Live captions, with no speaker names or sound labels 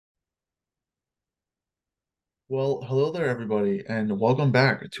Well, hello there, everybody, and welcome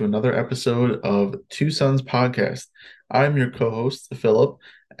back to another episode of Two Sons Podcast. I'm your co-host, Philip,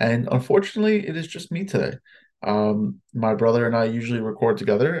 and unfortunately, it is just me today. My brother and I usually record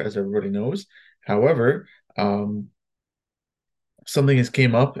together, as everybody knows. However, um, something has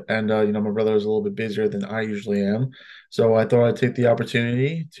came up, and my brother is a little bit busier than I usually am, so I thought I'd take the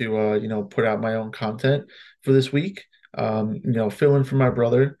opportunity to put out my own content for this week. Fill in for my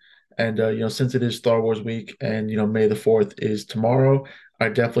brother, and since it is Star Wars week, and May the 4th is tomorrow, I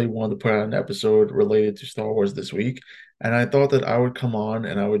definitely wanted to put out an episode related to Star Wars this week, and I thought that I would come on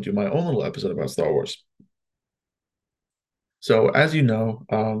and I would do my own little episode about Star Wars. So, as you know,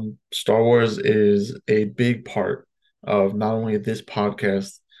 Star Wars is a big part of not only this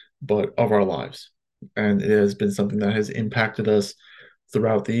podcast, but of our lives. And it has been something that has impacted us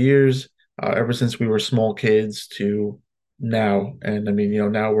throughout the years, ever since we were small kids to now. And I mean,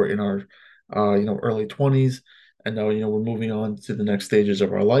 now we're in our, early 20s, and now, we're moving on to the next stages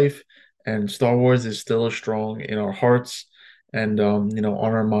of our life. And Star Wars is still as strong in our hearts and, on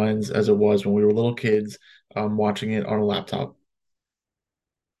our minds as it was when we were little kids watching it on a laptop.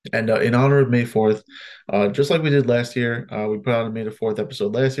 And in honor of May 4th, just like we did last year, we put out a May the 4th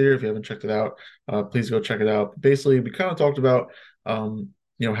episode last year. If you haven't checked it out, please go check it out. Basically, we kind of talked about,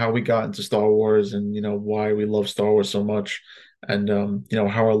 how we got into Star Wars and, why we love Star Wars so much and,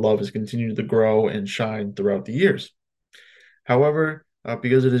 how our love has continued to grow and shine throughout the years. However,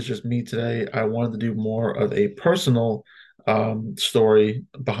 because it is just me today, I wanted to do more of a personal story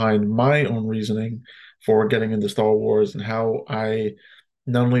behind my own reasoning for getting into Star Wars and how I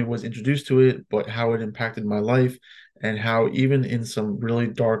not only was introduced to it, but how it impacted my life and how even in some really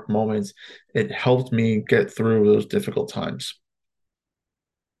dark moments, it helped me get through those difficult times.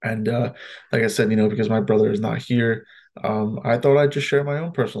 And like I said, because my brother is not here, I thought I'd just share my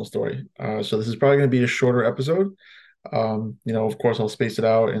own personal story. So this is probably going to be a shorter episode. Of course, I'll space it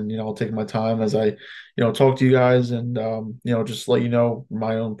out and, I'll take my time as I, talk to you guys and, just let you know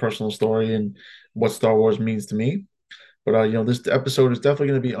my own personal story and what Star Wars means to me. But this episode is definitely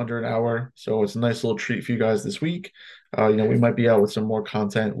going to be under an hour, so it's a nice little treat for you guys this week. We might be out with some more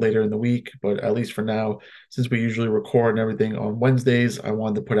content later in the week, but at least for now, since we usually record and everything on Wednesdays, I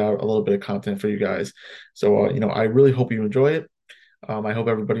wanted to put out a little bit of content for you guys. So, I really hope you enjoy it. I hope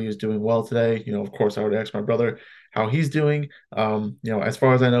everybody is doing well today. Of course, I would ask my brother how he's doing. As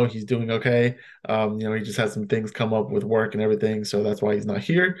far as I know, he's doing okay. He just had some things come up with work and everything, so that's why he's not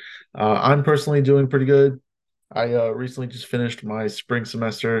here. I'm personally doing pretty good. I recently just finished my spring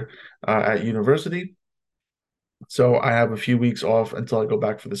semester at university. So I have a few weeks off until I go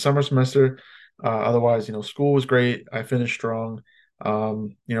back for the summer semester. Otherwise, school was great. I finished strong.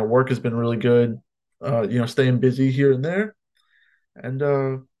 Work has been really good. Staying busy here and there. And,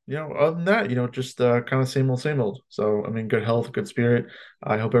 other than that, just kind of same old, same old. So, I mean, good health, good spirit.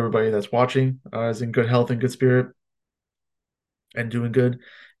 I hope everybody that's watching is in good health and good spirit and doing good.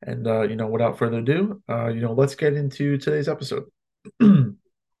 And without further ado, let's get into today's episode.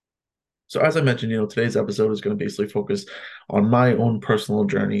 So as I mentioned, today's episode is going to basically focus on my own personal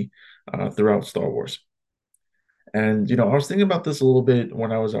journey throughout Star Wars. And I was thinking about this a little bit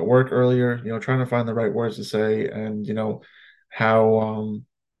when I was at work earlier, trying to find the right words to say and how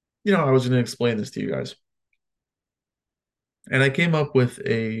I was going to explain this to you guys. And I came up with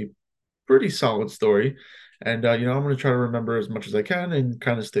a pretty solid story. And I'm going to try to remember as much as I can and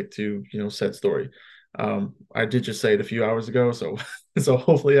kind of stick to, said story. I did just say it a few hours ago, so so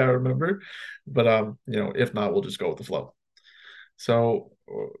hopefully I remember. But if not, we'll just go with the flow. So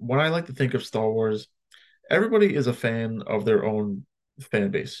when I like to think of Star Wars, everybody is a fan of their own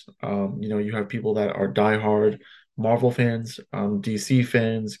fan base. You have people that are diehard Marvel fans, DC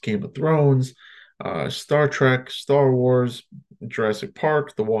fans, Game of Thrones, Star Trek, Star Wars, Jurassic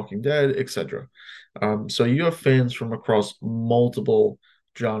Park, The Walking Dead, etc. So you have fans from across multiple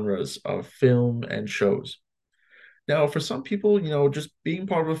genres of film and shows. Now, for some people, just being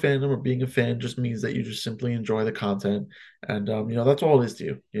part of a fandom or being a fan just means that you just simply enjoy the content. And, that's all it is to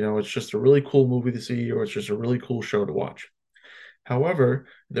you. It's just a really cool movie to see, or it's just a really cool show to watch. However,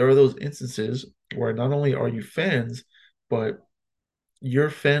 there are those instances where not only are you fans, but your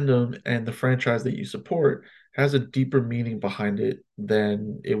fandom and the franchise that you support has a deeper meaning behind it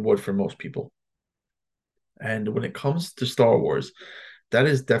than it would for most people. And when it comes to Star Wars, that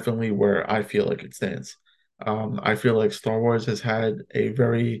is definitely where I feel like it stands. I feel like Star Wars has had a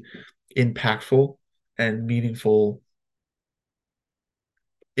very impactful and meaningful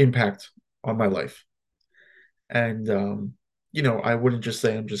impact on my life. And I wouldn't just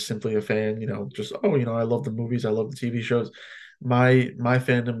say I'm just simply a fan, just I love the movies, I love the TV shows. My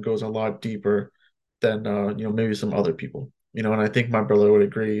fandom goes a lot deeper than maybe some other people. And I think my brother would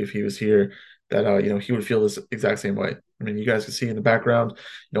agree if he was here that he would feel this exact same way. I mean, you guys can see in the background,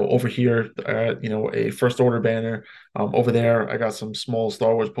 over here, a First Order banner. Over there, I got some small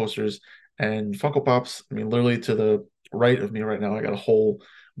Star Wars posters and Funko Pops. I mean, literally to the right of me right now, I got a whole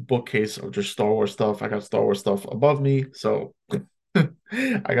bookcase of just Star Wars stuff. I got Star Wars stuff above me, so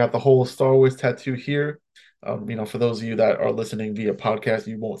I got the whole Star Wars tattoo here. For those of you that are listening via podcast,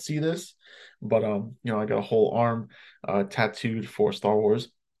 you won't see this, but I got a whole arm tattooed for Star Wars.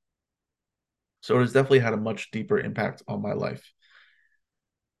 So it has definitely had a much deeper impact on my life.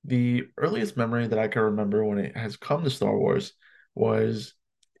 The earliest memory that I can remember when it has come to Star Wars was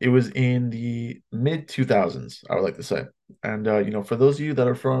it was in the mid 2000s, I would like to say. And for those of you that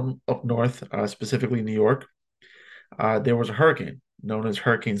are from up north, specifically New York, there was a hurricane known as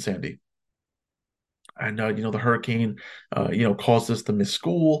Hurricane Sandy. And the hurricane caused us to miss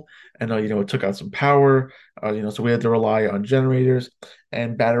school, and it took out some power. So we had to rely on generators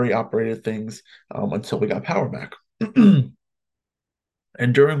and battery operated things until we got power back.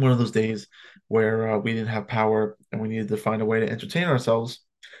 And during one of those days where we didn't have power and we needed to find a way to entertain ourselves,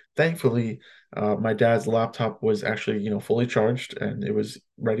 thankfully, my dad's laptop was actually, fully charged and it was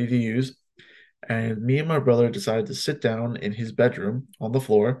ready to use. And me and my brother decided to sit down in his bedroom on the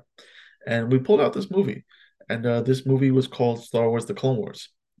floor, and we pulled out this movie. And this movie was called Star Wars: The Clone Wars.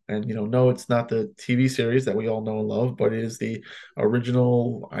 And no, it's not the TV series that we all know and love, but it is the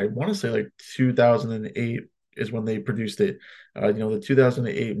original. I want to say like 2008 is when they produced it. The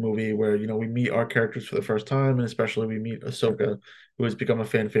 2008 movie where we meet our characters for the first time, and especially we meet Ahsoka, who has become a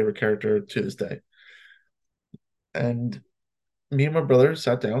fan favorite character to this day. And me and my brother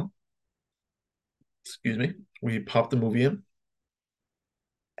sat down. Excuse me. We popped the movie in,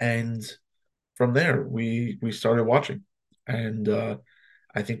 and from there we started watching. And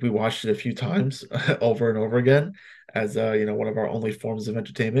I think we watched it a few times over and over again as one of our only forms of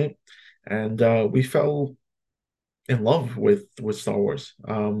entertainment. And we fell in love with Star Wars.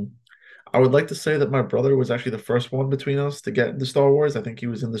 I would like to say that my brother was actually the first one between us to get into Star Wars. I think he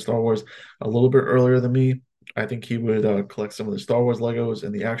was into Star Wars a little bit earlier than me. I think he would collect some of the Star Wars Legos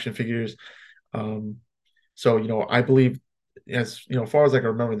and the action figures. Um, so, I believe, as far as I can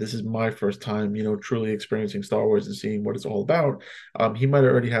remember, this is my first time, truly experiencing Star Wars and seeing what it's all about. He might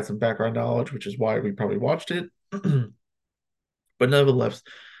have already had some background knowledge, which is why we probably watched it. But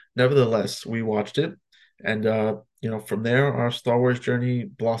nevertheless, we watched it, and from there, our Star Wars journey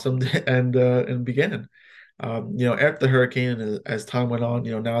blossomed and began. After the hurricane, and as time went on,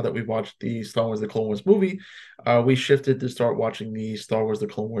 now that we watched the Star Wars: The Clone Wars movie, we shifted to start watching the Star Wars: The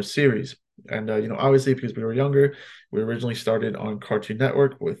Clone Wars series. And obviously, because we were younger, we originally started on Cartoon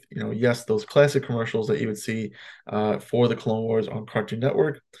Network with, yes, those classic commercials that you would see for the Clone Wars on Cartoon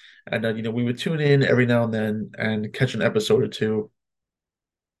Network. And we would tune in every now and then and catch an episode or two.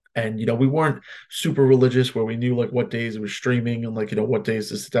 And we weren't super religious where we knew like what days it was streaming and like what days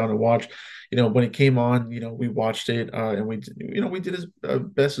to sit down and watch. When it came on, we watched it and we did as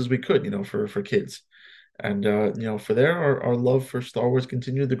best as we could, for kids. And for there, our love for Star Wars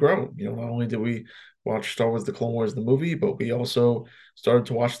continued to grow. Not only did we watch Star Wars: The Clone Wars, the movie, but we also started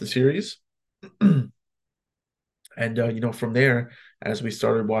to watch the series. And from there, as we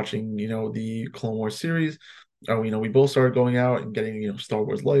started watching, the Clone Wars series, we both started going out and getting, Star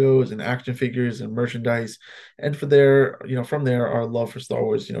Wars Legos and action figures and merchandise. And from there, our love for Star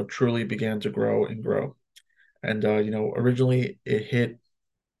Wars, truly began to grow and grow. And originally it hit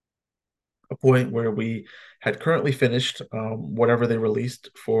a point where we had currently finished whatever they released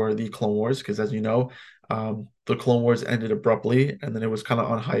for the Clone Wars, because as you know, the Clone Wars ended abruptly, and then it was kind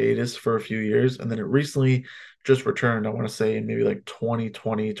of on hiatus for a few years, and then it recently just returned, I want to say in maybe like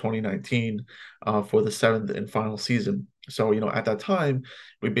 2020, 2019, for the seventh and final season. So, at that time,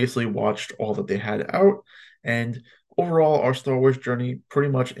 we basically watched all that they had out, and overall, our Star Wars journey pretty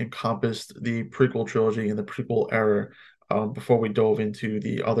much encompassed the prequel trilogy and the prequel era before we dove into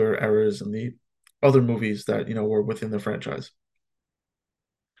the other eras and the other movies that were within the franchise.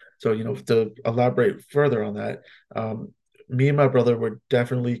 So to elaborate further on that, me and my brother were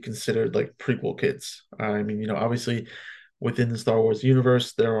definitely considered like prequel kids. I mean, obviously within the Star Wars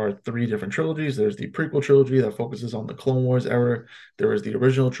universe, there are three different trilogies. There's the prequel trilogy that focuses on the Clone Wars era. There is the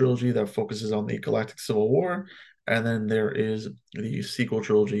original trilogy that focuses on the Galactic Civil War. And then there is the sequel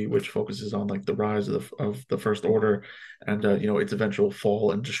trilogy, which focuses on like the rise of the First Order and its eventual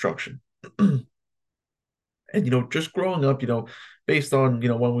fall and destruction. And just growing up, based on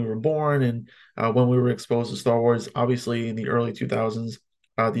when we were born and when we were exposed to Star Wars, obviously in the early 2000s,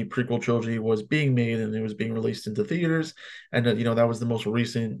 the prequel trilogy was being made and it was being released into theaters, and that was the most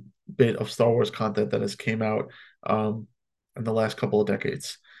recent bit of Star Wars content that has came out um, in the last couple of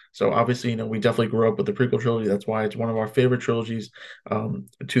decades. So obviously, we definitely grew up with the prequel trilogy. That's why it's one of our favorite trilogies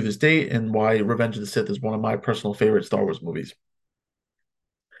to this date, and why Revenge of the Sith is one of my personal favorite Star Wars movies.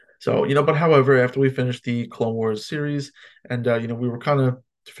 So, but however, after we finished the Clone Wars series and, we were kind of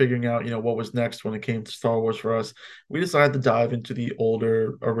figuring out, what was next when it came to Star Wars for us, we decided to dive into the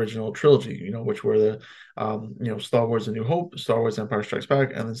older original trilogy, which were Star Wars A New Hope, Star Wars Empire Strikes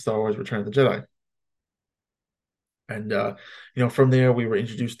Back, and then Star Wars Return of the Jedi. And from there we were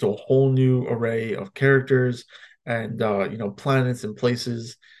introduced to a whole new array of characters and planets and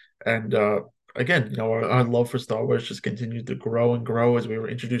places. And again, our love for Star Wars just continued to grow and grow as we were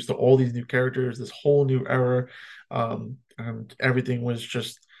introduced to all these new characters, this whole new era. And everything was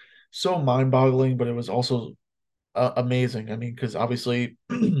just so mind-boggling, but it was also amazing. I mean, because obviously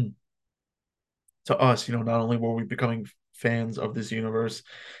to us, not only were we becoming fans of this universe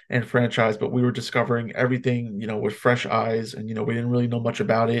and franchise, but we were discovering everything, with fresh eyes, and we didn't really know much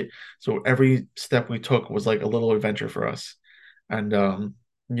about it. So every step we took was like a little adventure for us. And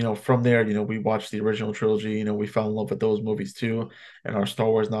from there, we watched the original trilogy, we fell in love with those movies too, and our Star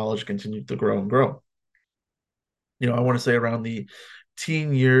Wars knowledge continued to grow and grow. I want to say around the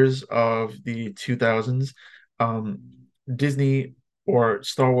teen years of the 2000s, um, Disney or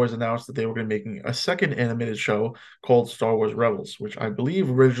Star Wars announced that they were going to be making a second animated show called Star Wars Rebels, which I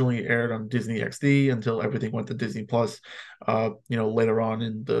believe originally aired on Disney XD until everything went to Disney Plus, later on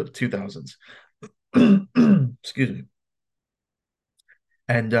in the 2000s. Excuse me.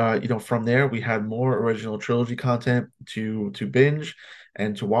 And from there we had more original trilogy content to binge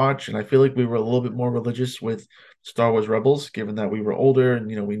and to watch. And I feel like we were a little bit more religious with Star Wars Rebels, given that we were older and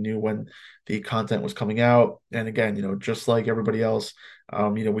we knew when the content was coming out. And again, just like everybody else,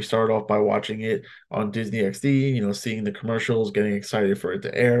 we started off by watching it on Disney XD, seeing the commercials, getting excited for it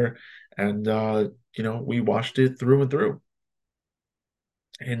to air. And we watched it through and through.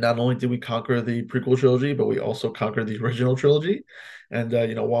 And not only did we conquer the prequel trilogy, but we also conquered the original trilogy. And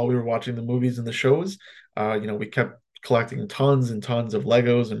while we were watching the movies and the shows, we kept collecting tons and tons of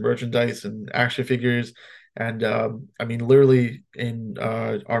Legos and merchandise and action figures. And I mean, literally in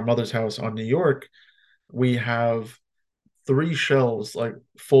our mother's house on New York, we have three shelves like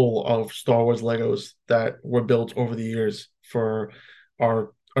full of Star Wars Legos that were built over the years for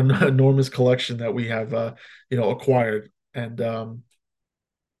our enormous collection that we have, acquired. And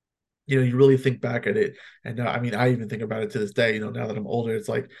you really think back at it, and I mean, I even think about it to this day. Now that I'm older, it's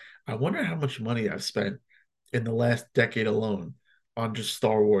like I wonder how much money I've spent in the last decade alone on just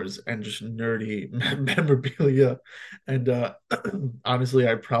Star Wars and just nerdy memorabilia. And honestly,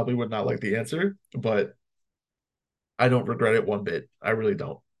 I probably would not like the answer, but I don't regret it one bit. I really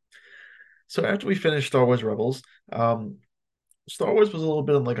don't. So after we finished Star Wars Rebels, Star Wars was a little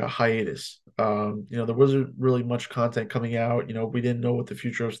bit on like a hiatus. There wasn't really much content coming out. We didn't know what the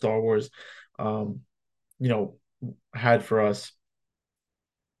future of Star Wars, um, you know, had for us.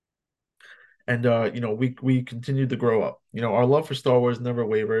 And we continued to grow up. Our love for Star Wars never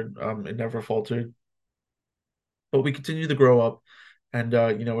wavered. It never faltered. But we continued to grow up and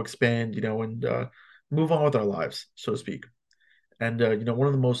expand, and move on with our lives, so to speak. And one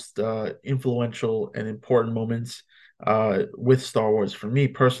of the most influential and important moments with Star Wars for me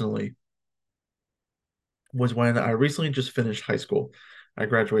personally was when I recently just finished high school. I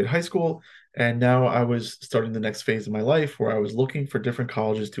graduated high school, and now I was starting the next phase of my life where I was looking for different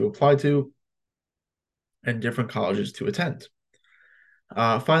colleges to apply to and different colleges to attend.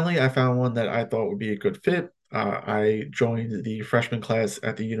 Finally, I found one that I thought would be a good fit. I joined the freshman class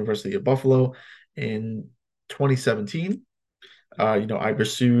at the University of Buffalo in 2017. I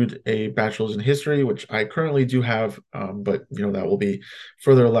pursued a bachelor's in history, which I currently do have, but that will be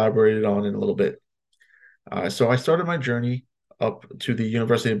further elaborated on in a little bit. So I started my journey up to the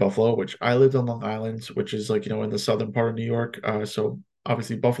University of Buffalo, which I lived on Long Island, which is like, in the southern part of New York. So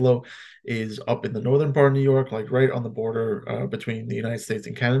obviously Buffalo is up in the northern part of New York, like right on the border between the United States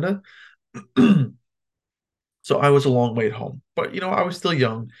and Canada. So I was a long way home, but I was still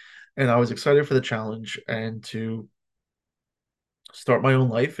young and I was excited for the challenge and to start my own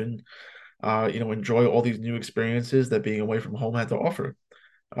life and enjoy all these new experiences that being away from home had to offer.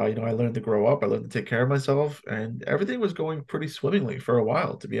 I learned to grow up, I learned to take care of myself, and everything was going pretty swimmingly for a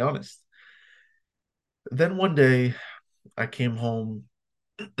while, to be honest. Then one day I came home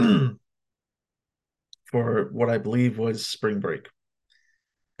for what I believe was spring break,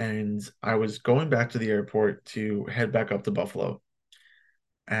 and I was going back to the airport to head back up to Buffalo.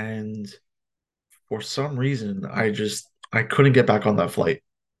 And for some reason, I couldn't get back on that flight.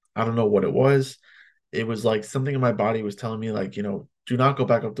 I don't know what it was. It was like something in my body was telling me like, do not go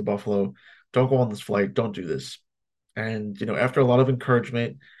back up to Buffalo. Don't go on this flight. Don't do this. And, after a lot of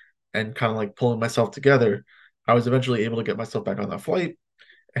encouragement and kind of like pulling myself together, I was eventually able to get myself back on that flight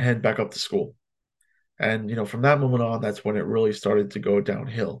and head back up to school. And, from that moment on, that's when it really started to go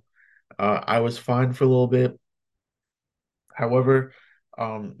downhill. I was fine for a little bit. However,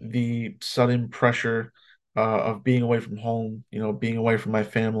 the sudden pressure of being away from home, being away from my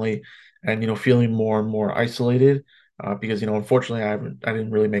family, and feeling more and more isolated, because unfortunately, I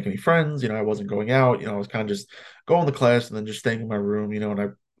didn't really make any friends. I wasn't going out. I was kind of just going to class and then just staying in my room.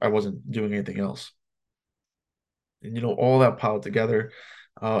 And I wasn't doing anything else. And all that piled together,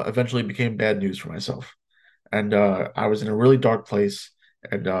 eventually became bad news for myself. And I was in a really dark place,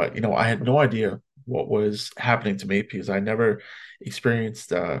 and I had no idea what was happening to me because I never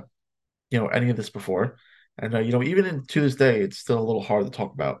experienced any of this before. And even to this day, it's still a little hard to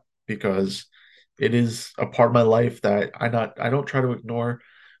talk about because it is a part of my life that I don't try to ignore,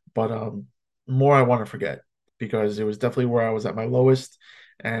 but more I want to forget because it was definitely where I was at my lowest,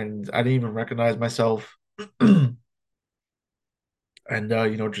 and I didn't even recognize myself. And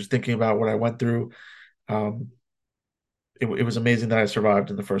just thinking about what I went through, um, it was amazing that I survived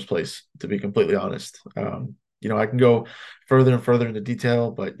in the first place, to be completely honest. I can go further and further into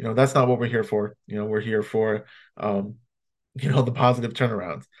detail, but that's not what we're here for. We're here for um, the positive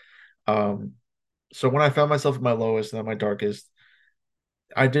turnaround. Um, so when I found myself at my lowest and at my darkest,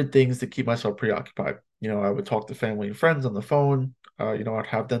 I did things to keep myself preoccupied. I would talk to family and friends on the phone. I'd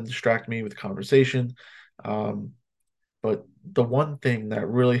have them distract me with conversation. Um, but the one thing that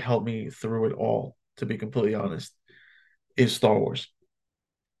really helped me through it all, to be completely honest, is Star Wars.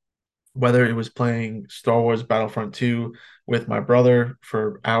 Whether it was playing Star Wars Battlefront 2 with my brother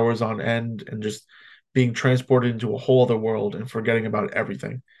for hours on end and just being transported into a whole other world and forgetting about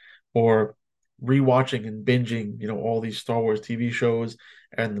everything, or rewatching and binging, all these Star Wars TV shows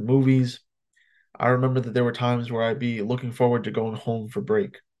and the movies. I remember that there were times where I'd be looking forward to going home for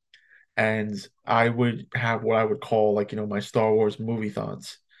break, and I would have what I would call like, my Star Wars movie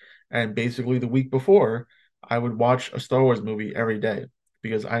thons. And basically the week before, I would watch a Star Wars movie every day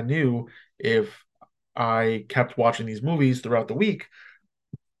because I knew if I kept watching these movies throughout the week,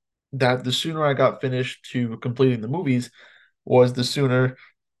 that the sooner I got finished to completing the movies was the sooner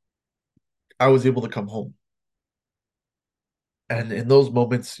I was able to come home. And in those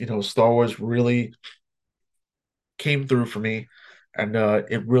moments, Star Wars really came through for me, and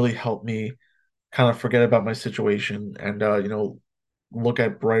it really helped me kind of forget about my situation and look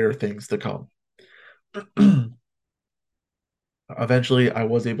at brighter things to come. Eventually, I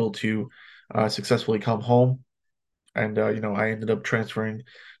was able to successfully come home, and I ended up transferring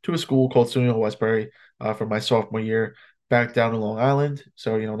to a school called SUNY Westbury for my sophomore year back down in Long Island.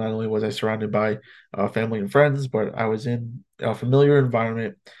 So not only was I surrounded by family and friends, but I was in a familiar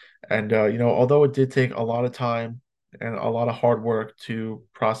environment. And although it did take a lot of time and a lot of hard work to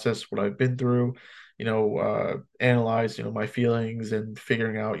process what I've been through, analyze my feelings and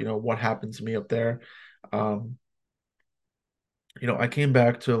figuring out what happened to me up there. Um, I came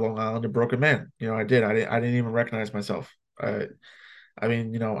back to Long Island a broken man. I didn't even recognize myself. I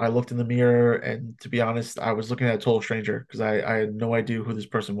mean, I looked in the mirror, and to be honest, I was looking at a total stranger because I had no idea who this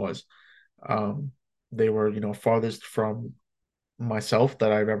person was. Um, they were, farthest from myself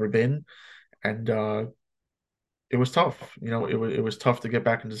that I've ever been, and it was tough. It was tough to get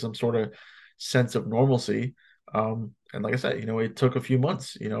back into some sort of sense of normalcy. And like I said, it took a few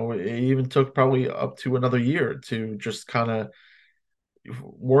months. It even took probably up to another year to just kind of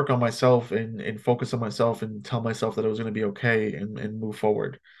work on myself and focus on myself and tell myself that it was going to be okay and move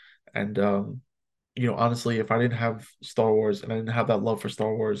forward. And honestly, if I didn't have Star Wars and I didn't have that love for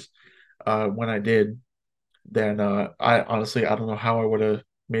Star Wars when I did, then I don't know how I would have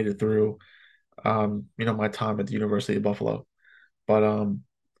made it through my time at the University of Buffalo. But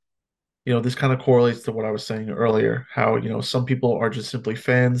this kind of correlates to what I was saying earlier, how, some people are just simply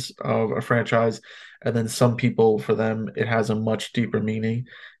fans of a franchise, and then some people, for them, it has a much deeper meaning.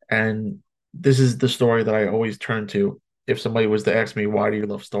 And this is the story that I always turn to if somebody was to ask me, why do you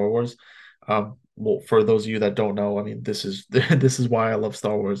love Star Wars? Well, for those of you that don't know, I mean, this is this is why I love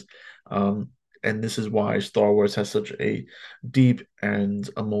Star Wars. Um, and this is why Star Wars has such a deep and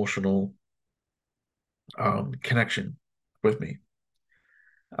emotional connection with me.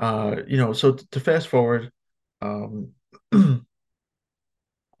 So to fast forward, um,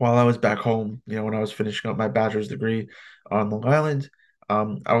 while I was back home, when I was finishing up my bachelor's degree on Long Island,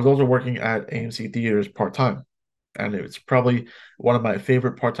 I was also working at AMC Theaters part-time. And it's probably one of my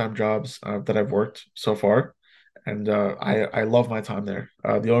favorite part-time jobs that I've worked so far. And I love my time there.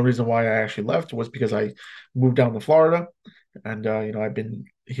 The only reason why I actually left was because I moved down to Florida, and I've been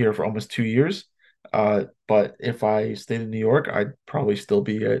here for almost 2 years. But if I stayed in New York, I'd probably still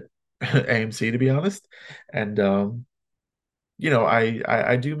be at AMC, to be honest. And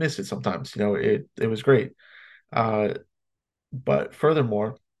I do miss it sometimes. It was great. Uh, but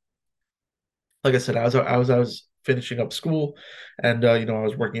furthermore, like I said, I was finishing up school, and I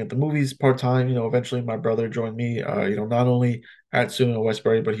was working at the movies part time. Eventually my brother joined me. Not only at Cinema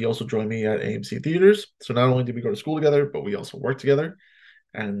Westbury, but he also joined me at AMC Theaters. So not only did we go to school together, but we also worked together.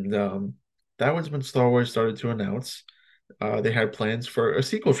 And that was when Star Wars started to announce they had plans for a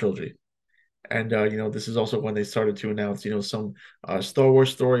sequel trilogy. And this is also when they started to announce, some Star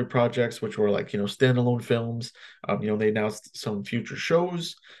Wars story projects, which were like, standalone films. They announced some future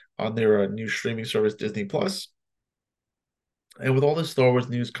shows on their new streaming service, Disney Plus. And with all this Star Wars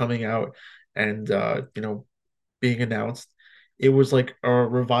news coming out and being announced, it was like a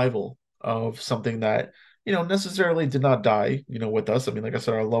revival of something that, necessarily did not die, with us. I mean, like I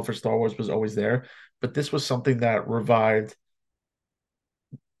said, our love for Star Wars was always there, but this was something that revived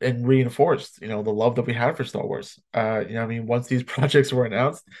and reinforced, the love that we had for Star Wars. I mean, once these projects were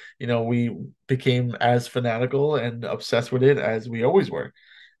announced, we became as fanatical and obsessed with it as we always were.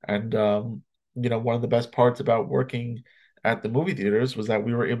 And one of the best parts about working at the movie theaters was that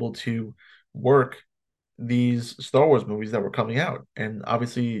we were able to work these Star Wars movies that were coming out. And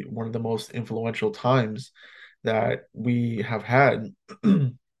obviously, one of the most influential times that we have had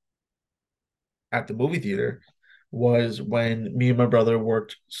at the movie theater was when me and my brother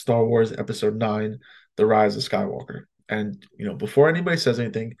worked Star Wars Episode 9, The Rise of Skywalker. And, before anybody says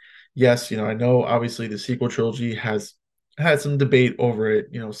anything, yes, I know obviously the sequel trilogy has had some debate over it.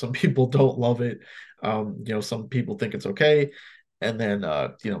 Some people don't love it. Some people think it's okay. And then,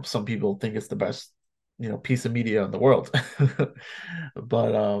 some people think it's the best, piece of media in the world.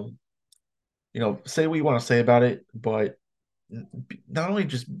 But, say what you want to say about it, but not only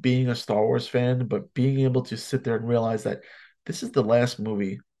just being a Star Wars fan, but being able to sit there and realize that this is the last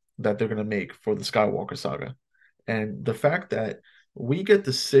movie that they're going to make for the Skywalker saga. And the fact that we get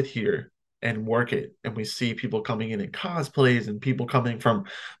to sit here and work it, and we see people coming in cosplays and people coming from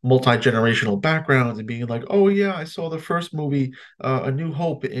multi-generational backgrounds and being like, "Oh yeah, I saw the first movie, A New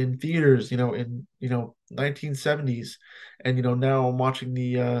Hope, in theaters, in 1970s, and now I'm watching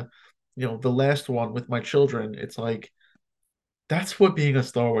the last one with my children." It's like that's what being a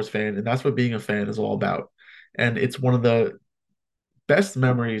Star Wars fan and that's what being a fan is all about. And it's one of the best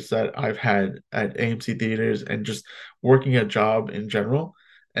memories that I've had at AMC theaters and just working a job in general.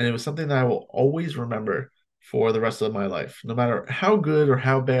 And it was something that I will always remember for the rest of my life. No matter how good or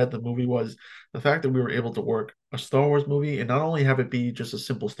how bad the movie was, the fact that we were able to work a Star Wars movie and not only have it be just a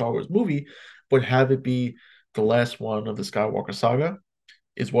simple Star Wars movie, but have it be the last one of the Skywalker saga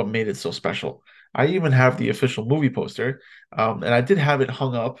is what made it so special. I even have the official movie poster, and I did have it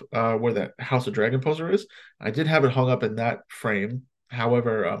hung up where the House of Dragon poster is. I did have it hung up in that frame.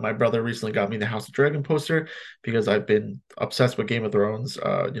 However, my brother recently got me the House of Dragon poster because I've been obsessed with Game of Thrones,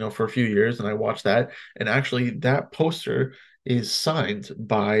 for a few years, and I watched that. And actually, that poster is signed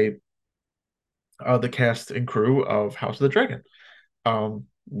by the cast and crew of House of the Dragon,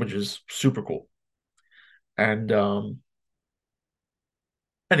 which is super cool. And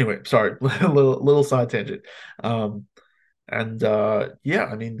anyway, sorry, little side tangent. Um, and yeah,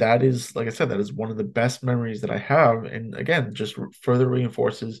 I mean that is like I said, that is one of the best memories that I have, and again, just further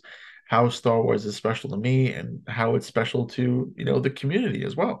reinforces how Star Wars is special to me and how it's special to the community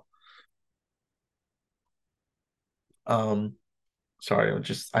as well. Um, sorry,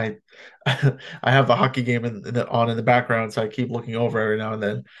 I have the hockey game on in the background, so I keep looking over every now and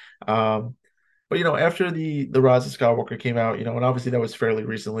then. Um, But after the Rise of Skywalker came out, and obviously that was fairly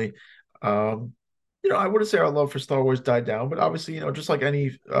recently. Um, I wouldn't say our love for Star Wars died down, but obviously, just like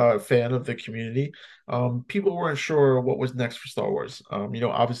any fan of the community, people weren't sure what was next for Star Wars.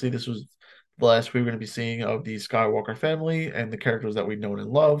 Obviously this was the last we were going to be seeing of the Skywalker family and the characters that we've known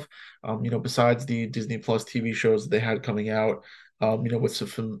and love. Besides the Disney Plus TV shows that they had coming out, with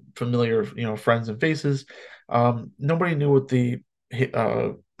some familiar, friends and faces. Nobody knew what the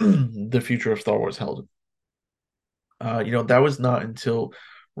future of Star Wars held. That was not until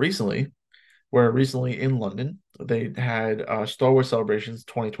recently, where recently in London, they had Star Wars Celebrations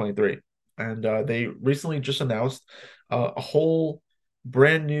 2023. And they recently just announced a whole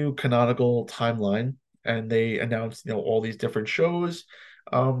brand new canonical timeline. And they announced, all these different shows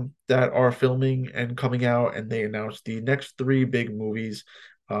that are filming and coming out. And they announced the next three big movies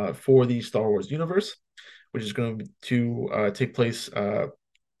for the Star Wars universe, which is going to take place.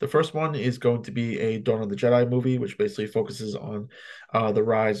 The first one is going to be a Dawn of the Jedi movie, which basically focuses on the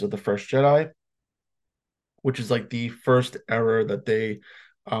rise of the first Jedi. which is like the first era that they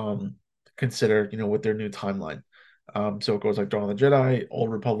um consider, with their new timeline. So it goes like Dawn of the Jedi,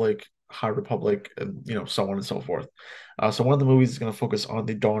 Old Republic, High Republic, and so on and so forth. So one of the movies is going to focus on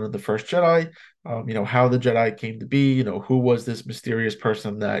the dawn of the first Jedi, how the Jedi came to be, who was this mysterious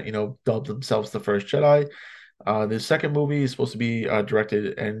person that, dubbed themselves the first Jedi. The second movie is supposed to be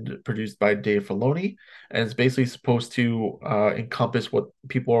directed and produced by Dave Filoni, and it's basically supposed to encompass what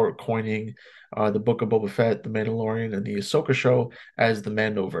people are coining the Book of Boba Fett, The Mandalorian, and the Ahsoka show as the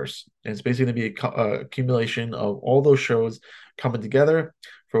Mandoverse. And it's basically going to be accumulation of all those shows coming together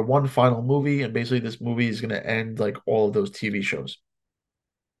for one final movie, and basically this movie is going to end like all of those TV shows.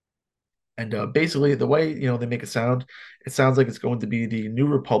 And basically, the way they make it sounds like it's going to be the New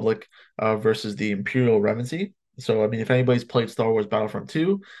Republic versus the Imperial Regency. So, I mean, if anybody's played Star Wars Battlefront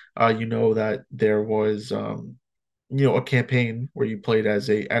 2, you know that there was a campaign where you played as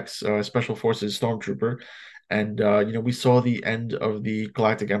a ex Special Forces stormtrooper, and we saw the end of the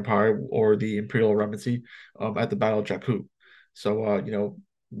Galactic Empire or the Imperial Regency at the Battle of Jakku. So,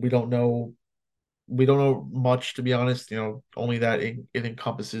 we don't know we don't know much, to be honest. Only that it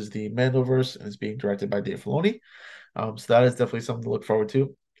encompasses the Mandoverse and is being directed by Dave Filoni. So that is definitely something to look forward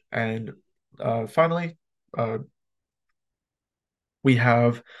to. And finally, uh, we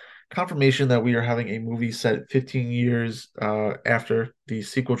have confirmation that we are having a movie set 15 years after the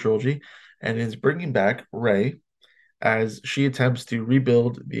sequel trilogy, and is bringing back Rey as she attempts to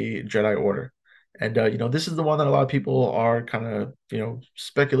rebuild the Jedi Order. And this is the one that a lot of people are kind of,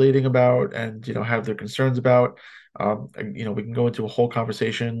 speculating about and have their concerns about. And, we can go into a whole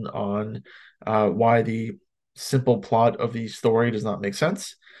conversation on why the simple plot of the story does not make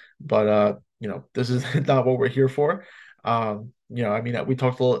sense. But this is not what we're here for. I mean, we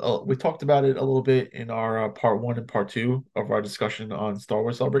talked about it a little bit in our part one and part two of our discussion on Star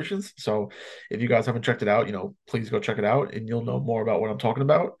Wars celebrations. So if you guys haven't checked it out, please go check it out and you'll know more about what I'm talking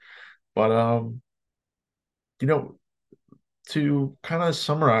about. But you know, to kind of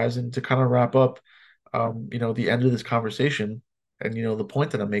summarize and to kind of wrap up, the end of this conversation and the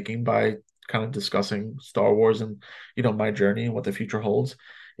point that I'm making by kind of discussing Star Wars and my journey and what the future holds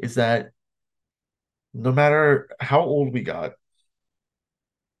is that no matter how old we got,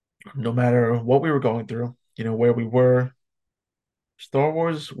 no matter what we were going through, where we were, Star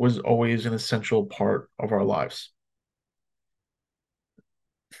Wars was always an essential part of our lives.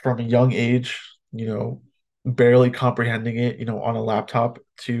 From a young age, barely comprehending it, on a laptop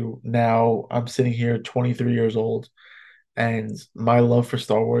to now I'm sitting here 23 years old and my love for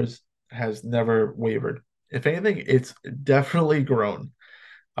Star Wars has never wavered. If anything, it's definitely grown.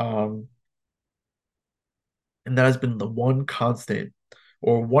 Um, and that has been the one constant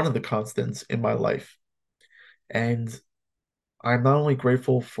or one of the constants in my life. And I'm not only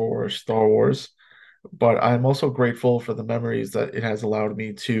grateful for Star Wars, but I'm also grateful for the memories that it has allowed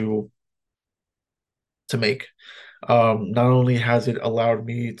me to make. Not only has it allowed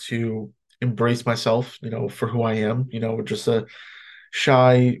me to embrace myself, for who I am, just a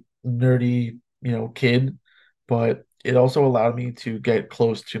shy, nerdy, kid, but it also allowed me to get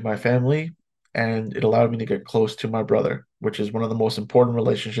close to my family and it allowed me to get close to my brother, which is one of the most important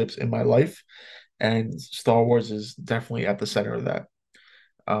relationships in my life. And Star Wars is definitely at the center of that.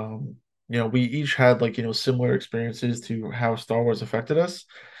 Um, we each had like, similar experiences to how Star Wars affected us.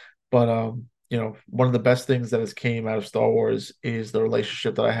 But one of the best things that has came out of Star Wars is the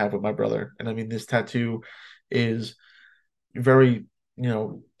relationship that I have with my brother. And I mean, this tattoo is very,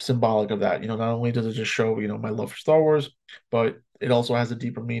 symbolic of that. Not only does it just show, my love for Star Wars, but it also has a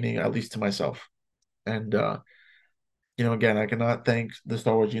deeper meaning, at least to myself. And again, I cannot thank the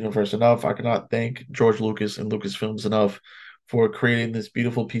Star Wars universe enough. I cannot thank George Lucas and Lucasfilms enough for creating this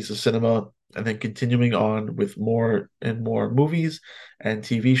beautiful piece of cinema and then continuing on with more and more movies and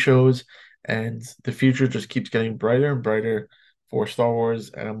TV shows. And the future just keeps getting brighter and brighter for Star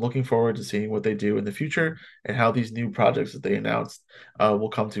Wars. And I'm looking forward to seeing what they do in the future and how these new projects that they announced will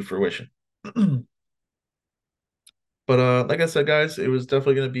come to fruition. But like I said, guys, it was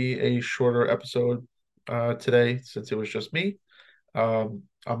definitely going to be a shorter episode today since it was just me. I'm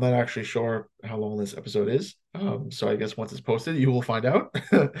not actually sure how long this episode is. So I guess once it's posted, you will find out.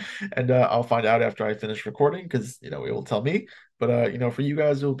 And I'll find out after I finish recording because, it will tell me. But, for you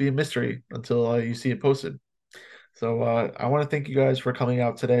guys, it will be a mystery until you see it posted. So I want to thank you guys for coming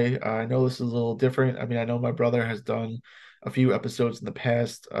out today. I know this is a little different. I mean, I know my brother has done a few episodes in the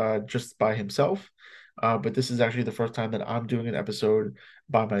past just by himself. But this is actually the first time that I'm doing an episode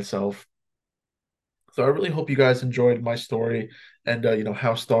by myself. So I really hope you guys enjoyed my story and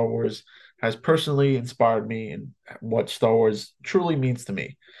how Star Wars has personally inspired me and what Star Wars truly means to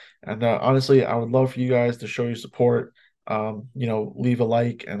me. And honestly, I would love for you guys to show your support. Leave a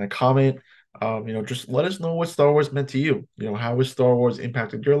like and a comment. Just let us know what Star Wars meant to you. How has Star Wars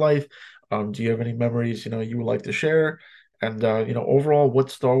impacted your life? Do you have any memories, you would like to share? And overall,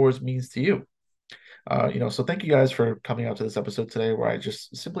 what Star Wars means to you. So thank you guys for coming out to this episode today where I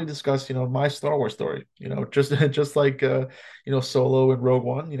just simply discuss, my Star Wars story. Just just like Solo and Rogue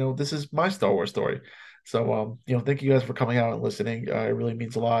One, this is my Star Wars story. So thank you guys for coming out and listening. It really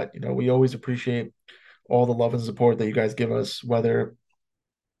means a lot. We always appreciate all the love and support that you guys give us, whether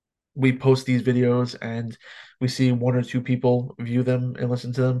we post these videos and we see one or two people view them and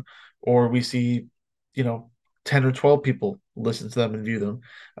listen to them, or we see, you know, 10 or 12 people listen to them and view them.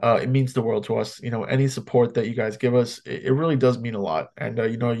 It means the world to us. Any support that you guys give us, it really does mean a lot. And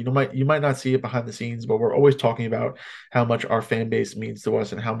you might not see it behind the scenes, but we're always talking about how much our fan base means to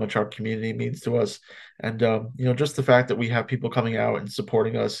us and how much our community means to us. And just the fact that we have people coming out and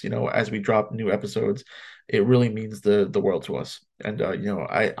supporting us, as we drop new episodes, it really means the world to us. And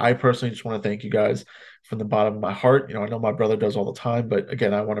I personally just want to thank you guys from the bottom of my heart. I know my brother does all the time, but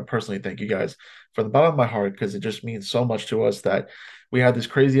again, I want to personally thank you guys from the bottom of my heart because it just means so much to us that we had this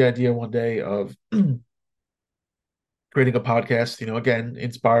crazy idea one day of creating a podcast, again,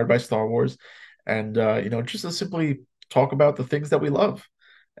 inspired by Star Wars, and just to simply talk about the things that we love.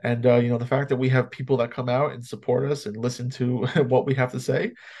 And the fact that we have people that come out and support us and listen to what we have to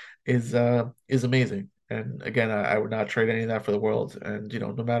say is amazing. And again, I would not trade any of that for the world. And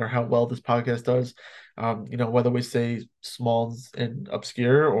no matter how well this podcast does, whether we stay small and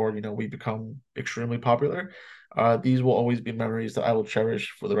obscure or we become extremely popular, these will always be memories that I will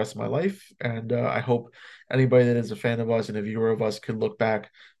cherish for the rest of my life. And I hope anybody that is a fan of us and a viewer of us could look back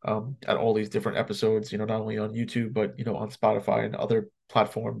at all these different episodes, not only on YouTube but on Spotify and other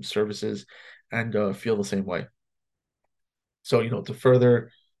platform services, and feel the same way. So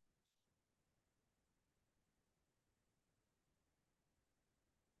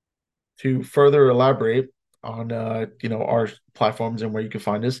to further elaborate on our platforms and where you can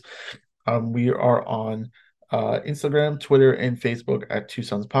find us, we are on Instagram, Twitter, and Facebook at Two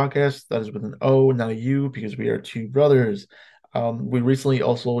Sons Podcast. That is with an O, not a U, because we are two brothers. We recently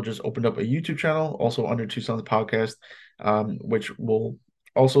also just opened up a YouTube channel, also under Two Sons Podcast, which will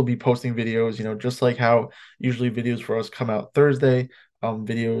also be posting videos. Just like how usually videos for us come out Thursday,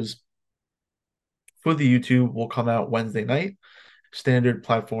 videos for the YouTube will come out Wednesday night. Standard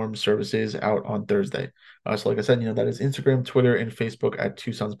platform services out on Thursday. So, like I said, that is Instagram, Twitter, and Facebook at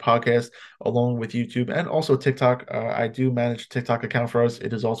Two Sons Podcast, along with YouTube and also TikTok. I do manage a TikTok account for us.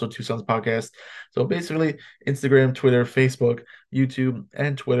 It is also Two Sons Podcast. So basically, Instagram, Twitter, Facebook, YouTube,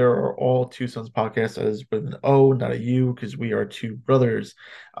 and Twitter are all Two Sons Podcast. That is with an O, not a U, because we are two brothers.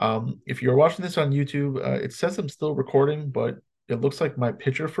 If you're watching this on YouTube, it says I'm still recording, but it looks like my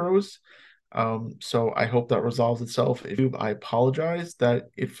picture froze. So I hope that resolves itself. If I apologize that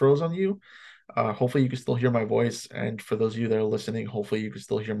it froze on you. Hopefully you can still hear my voice. And for those of you that are listening, hopefully you can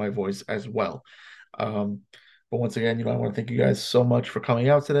still hear my voice as well. Um, but once again, I want to thank you guys so much for coming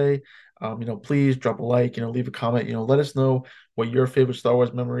out today. Please drop a like, leave a comment, let us know what your favorite Star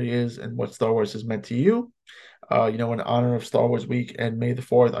Wars memory is and what Star Wars has meant to you. In honor of Star Wars Week and May the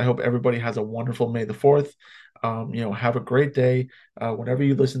 4th. I hope everybody has a wonderful May the 4th. Have a great day whenever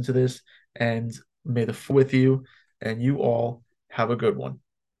you listen to this, and may the with you, and you all have a good one.